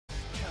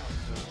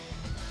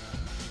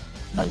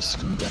Nice,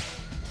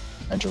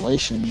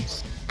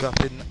 congratulations.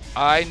 Got an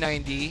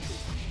i90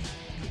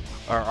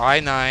 or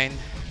i9,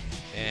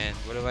 and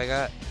what have I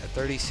got? A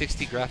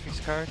 3060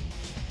 graphics card.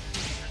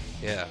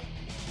 Yeah,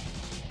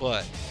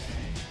 but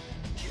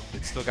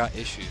it's still got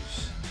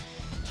issues.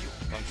 So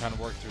I'm trying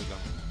to work through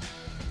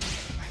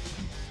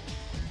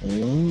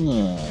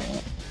them.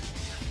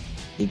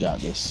 You got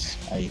this.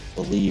 I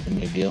believe in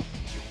your deal.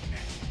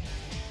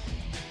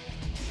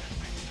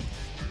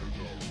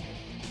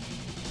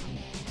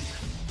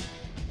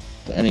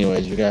 But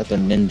anyways, we got the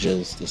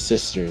ninjas, the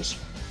sisters.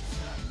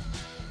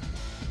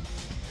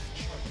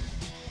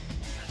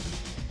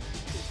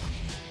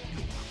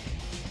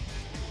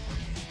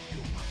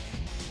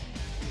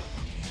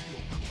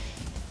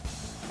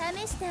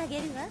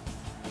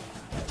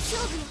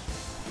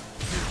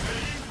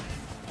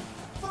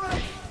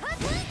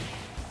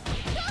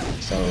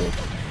 So,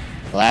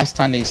 the last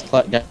time these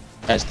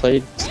guys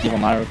played,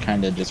 StevoMaru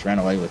kind of just ran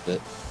away with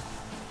it.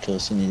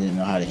 Killsumi didn't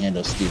know how to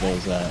handle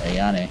Stevo's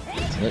Ayane.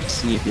 So let's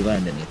see if he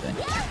learned anything.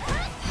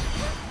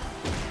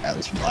 At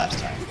least from last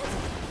time.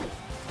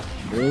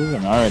 Ooh,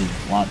 and already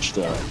launched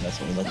that's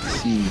what we like to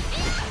see.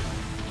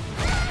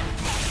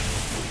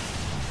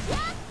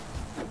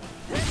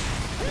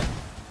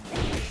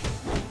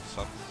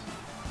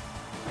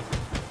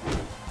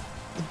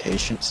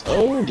 Patience.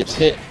 Oh, gets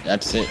hit.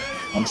 That's it.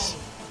 Once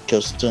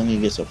Killsumi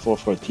gets a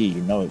 4-4 key,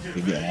 you know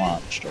you're getting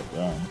launched or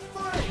going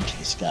into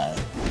the sky.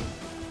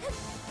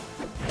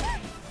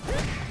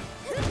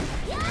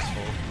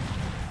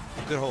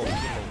 Good hold. Good hold.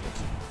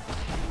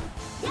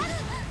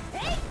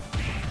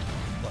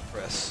 Left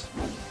press.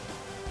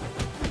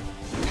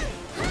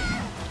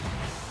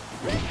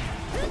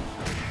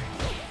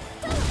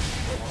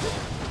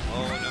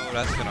 Oh no,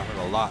 that's gonna hurt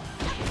a lot.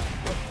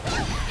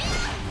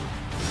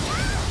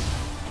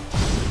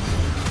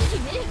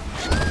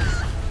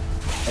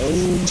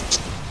 Oh,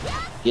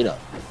 get up.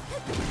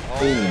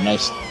 Oh,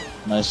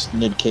 nice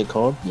mid kick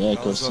hold. Yeah,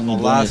 Killsumi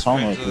doing his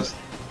homework.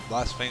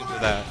 Last frames of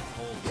that hold.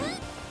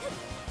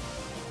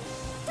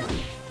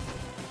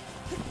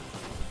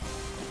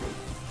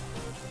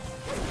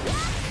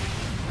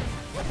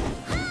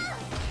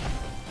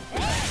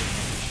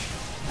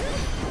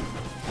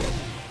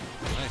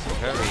 Nice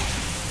parry.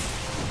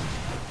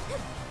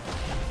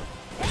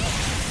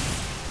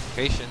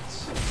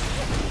 Patience.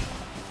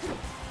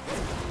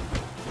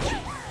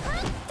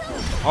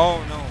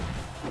 Oh no.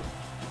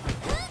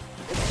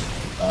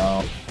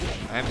 Oh.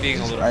 I'm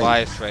being a little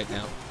biased right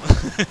now.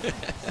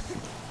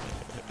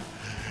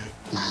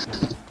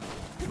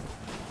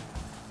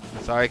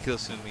 Sorry,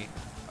 Killsumi.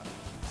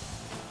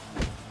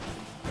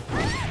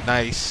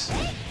 Nice.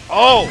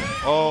 Oh!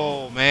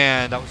 Oh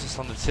man, that was just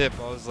on the tip.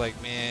 I was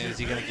like, man, is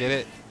he gonna get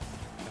it?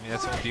 I mean,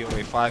 that's only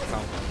DOA5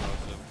 combo,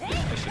 so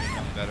I should have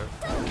done better.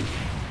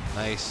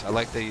 Nice. I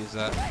like they use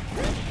that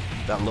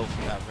low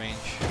from that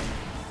range.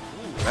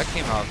 Ooh, that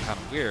came out kind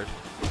of weird.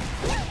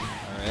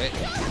 Alright.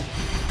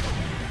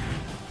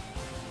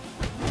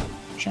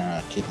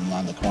 Trying to keep him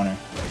on the corner.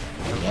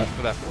 Yep.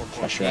 For that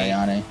pressure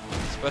Ayane.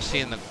 Especially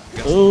in the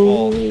against the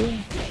wall.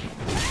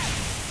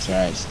 It's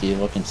alright,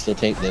 Stevo can still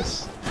take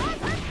this.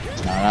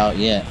 It's not out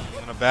yet.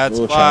 In a bad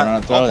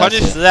spot. Oh,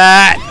 punish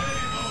that!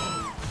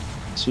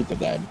 Super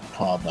guide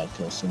called by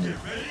Killsumi.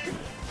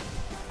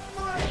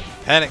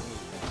 Panic move.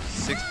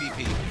 6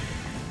 BP.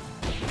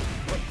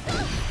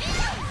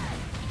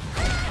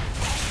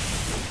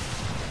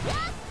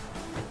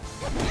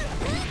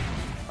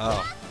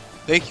 Oh.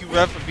 Thank you,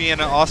 Ref, for being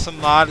an awesome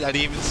mod. I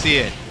didn't even see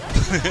it.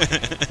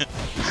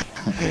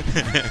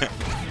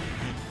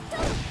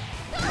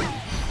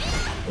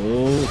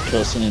 Oh,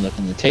 Killsumi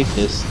looking to take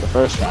this the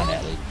first round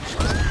at least.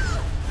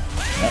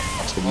 Yep,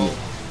 that's the move.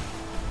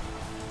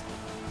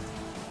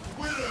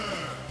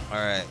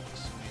 Alright.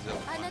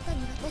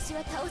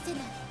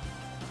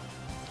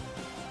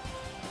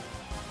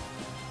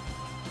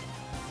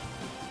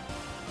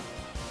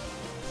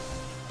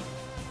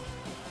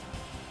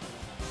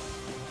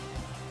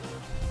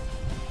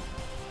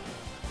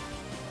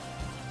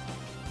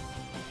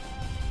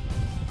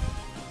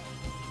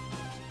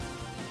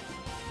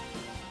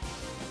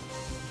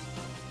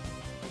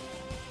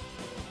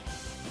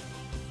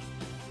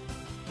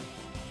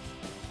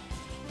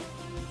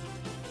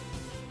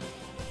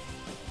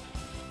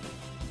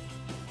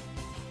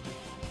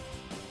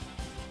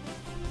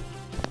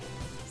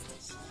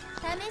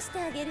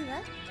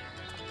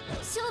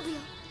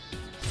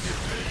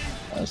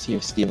 Let's see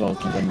if Stevo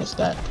can win this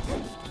stack.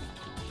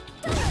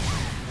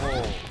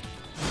 Oh.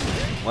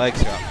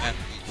 Legs got man.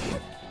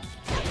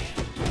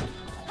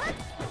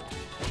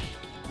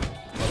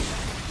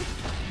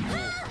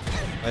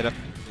 Right up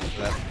into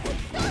that.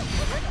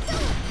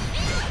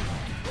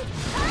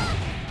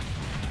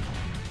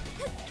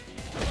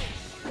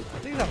 I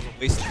think that was a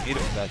waste of meter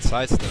for that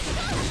side step.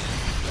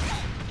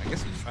 I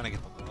guess he was trying to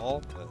get the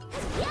ball, but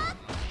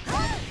I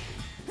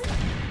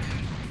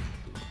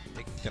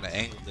think he could have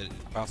angled it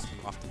and bounced him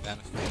off the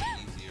benefit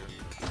easier.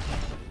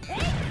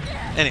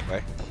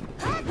 Anyway.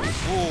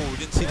 Ooh, we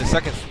didn't see the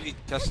second sweet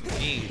test of the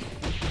knee.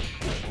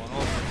 Going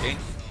over again.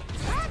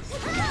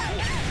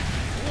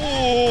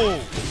 Ooh!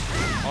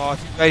 Oh,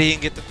 too bad he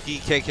didn't get the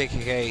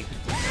PKKK.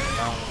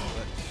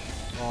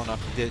 Oh no,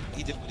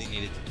 he did what he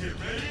needed to.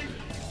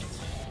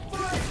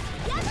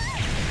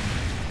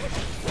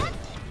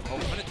 Oh,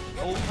 punish!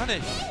 Oh,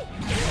 punish!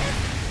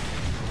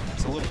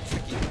 It's a little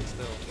tricky, but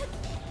still.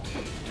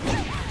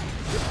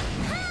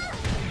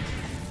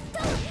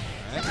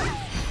 Alright.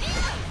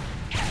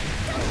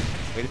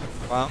 Waiting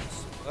for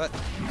bounce, but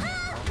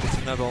it's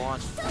another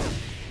launch.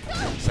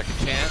 Second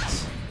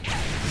chance.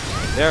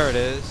 There it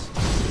is.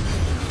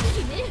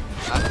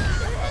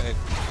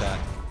 That.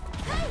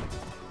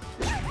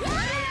 I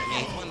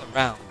mean, he won the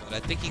round, but I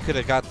think he could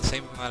have got the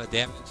same amount of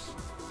damage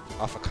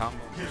off a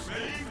combo.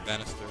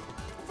 Banister.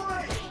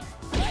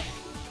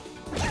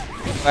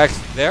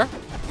 Actually, there?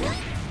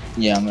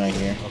 Yeah, I'm right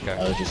here. Okay.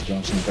 I was just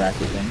doing some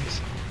bracket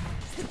things.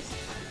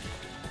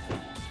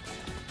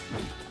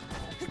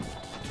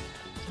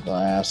 People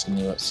are asking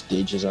me what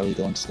stages are we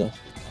going stuff.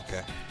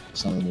 Okay.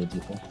 Some of the new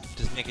people.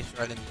 Just making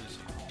sure I didn't lose.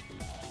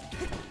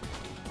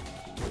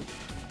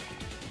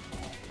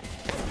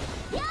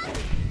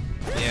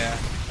 Yeah,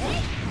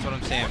 that's what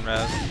I'm saying,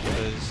 Rev.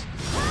 Because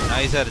now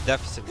he's at a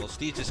deficit. Well,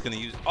 Steve's just gonna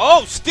use.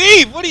 Oh,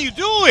 Steve, what are you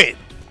doing?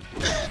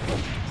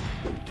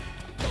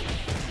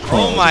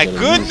 Oh my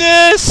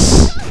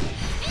goodness!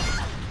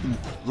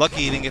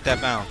 Lucky he didn't get that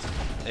bounce.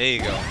 There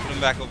you go. Put him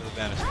back over the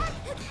banister.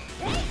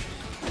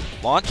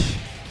 Launch.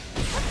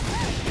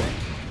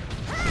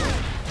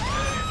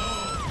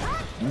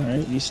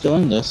 Alright, you still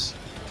in this.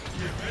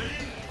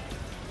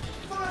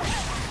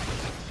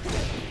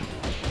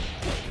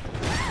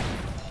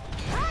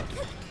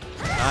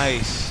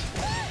 Nice.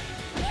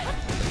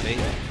 Hey.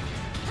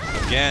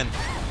 Again.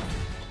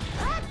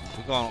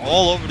 We're going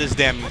all over this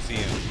damn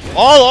museum.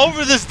 All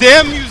over this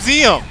damn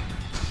museum!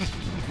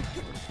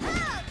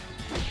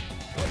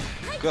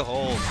 Good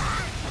hold.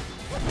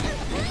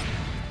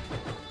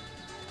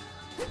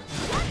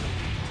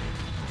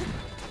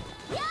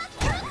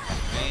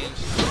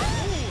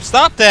 Ooh,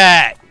 stop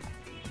that!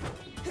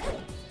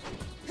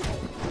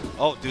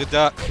 Oh, good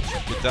duck.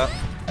 Good duck.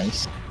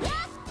 Nice.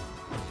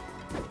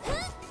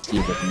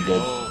 Steve looking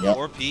good. Oh, yep.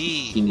 4P.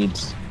 He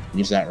needs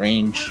that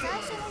range.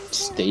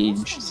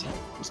 Stage. He's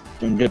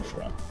doing good for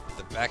him.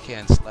 The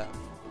backhand slap.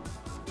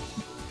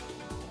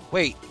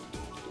 Wait.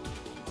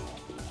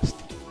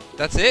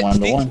 That's it?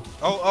 1-1.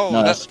 Oh,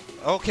 No, that's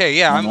okay.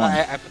 Yeah,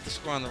 I put the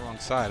score on the wrong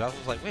side. I was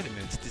like, wait a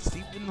minute, did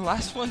Steve win the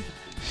last one?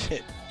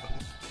 Shit.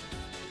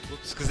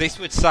 Whoops, because they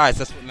switched sides.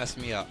 That's what messed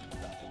me up.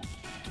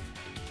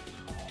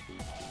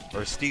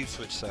 Or Steve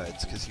switched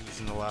sides because he was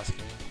in the last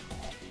game.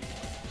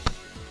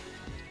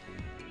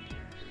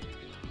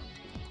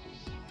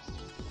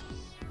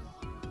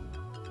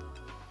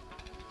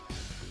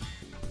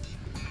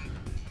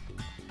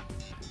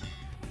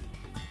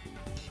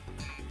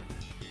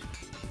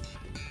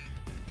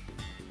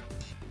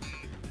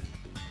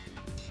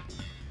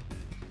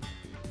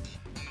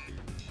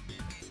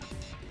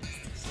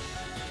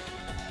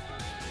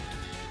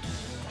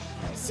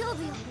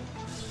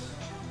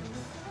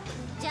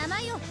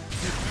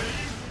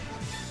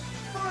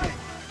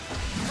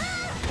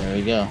 There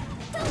we go.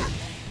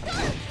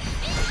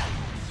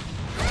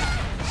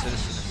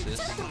 Citizen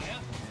assist.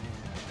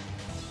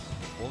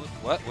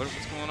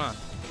 What's going on?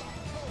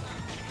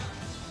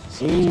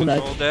 Ooh,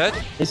 Control dead?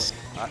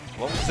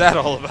 What was that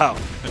all about?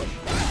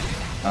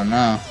 I don't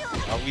know.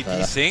 Are we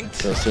desynced?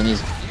 So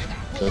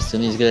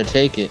soon he's gonna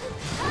take it.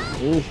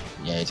 Ooh.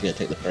 Yeah, he's gonna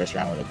take the first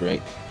round with a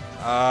break.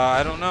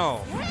 I don't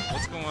know.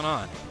 What's going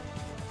on?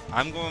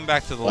 I'm going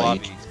back to the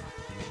lobby.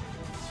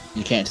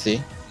 You can't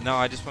see? No,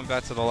 I just went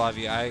back to the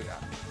lobby.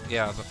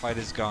 Yeah, the fight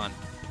is gone.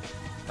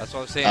 That's what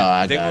I was saying. Oh,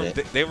 I got it.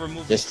 They were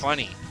moving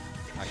funny.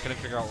 I couldn't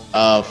figure out what was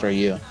going on. For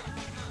you.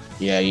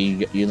 Yeah,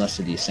 you must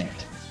have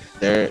desynced.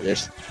 They're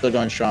still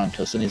going strong.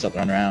 Killsumi's up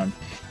and around.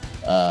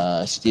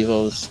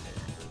 Stevo's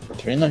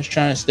pretty much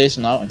trying to stay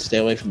some out and stay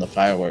away from the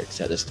fireworks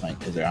at this point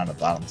because they're on the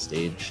bottom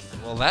stage.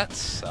 Well, that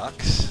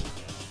sucks.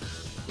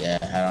 Yeah,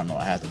 I don't know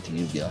what happened to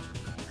you, Gil.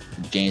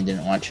 The game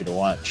didn't want you to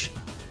watch.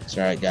 It's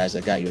alright, guys.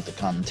 I got you with the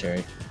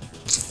commentary.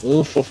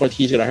 Ooh,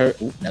 4-4-T's gonna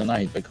hurt. Ooh, no,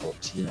 he's big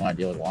hopes. He didn't want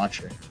to deal with a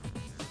launcher.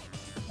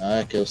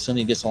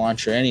 Killsumi gets a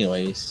launcher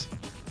anyways.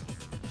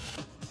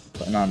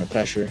 Putting on the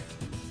pressure.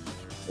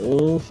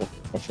 Ooh,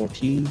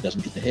 4-4-T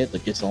doesn't get the hit,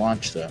 but gets the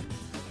launch though.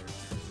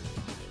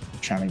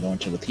 Trying to go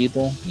into the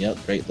people. Yep,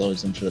 great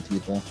loads into the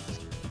people.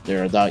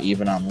 They're about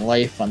even on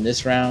life on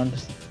this round.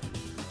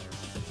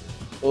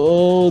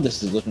 Oh,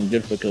 this is looking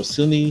good for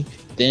Killsumi.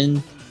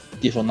 Then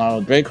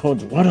StevoMaru break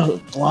holds. What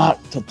a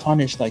block to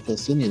punish like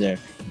Killsumi there.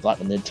 Block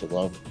the mid to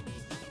low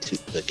to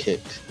the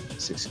kick.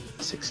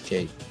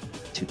 6K,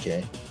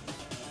 2K.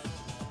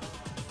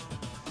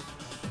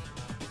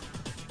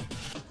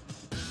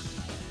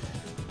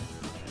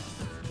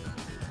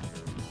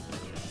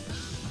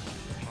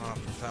 Oh,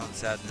 profound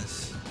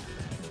sadness.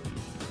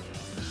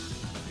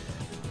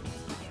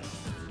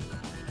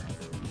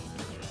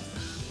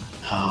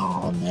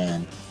 Oh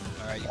man.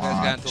 Alright, you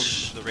guys got until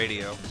this is the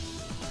radio.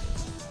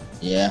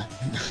 Yeah.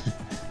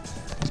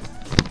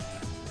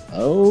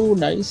 Oh,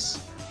 nice.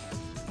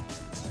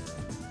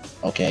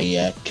 Okay,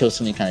 yeah,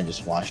 Killsumi kind of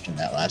just washed him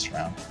that last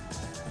round.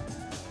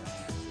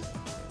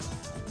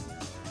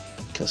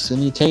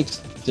 Killsumi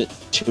takes it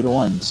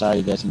 2-1. Sorry,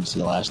 you guys didn't see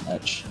the last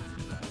match.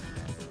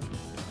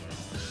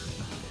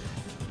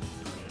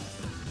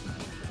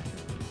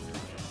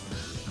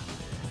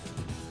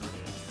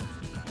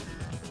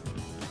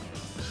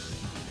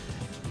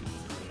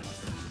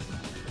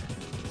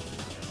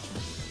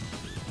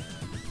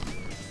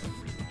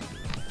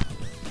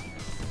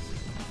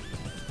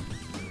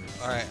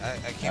 Alright,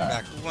 I came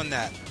back. Who won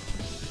that?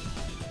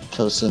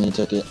 Killsumi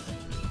took it.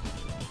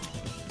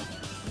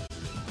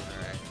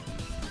 Alright.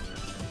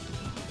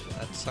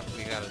 That sucked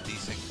we got a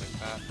desync like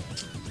that.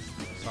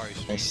 Sorry,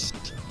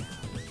 stream.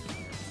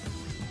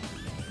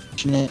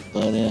 Fortunate,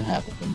 but it happened.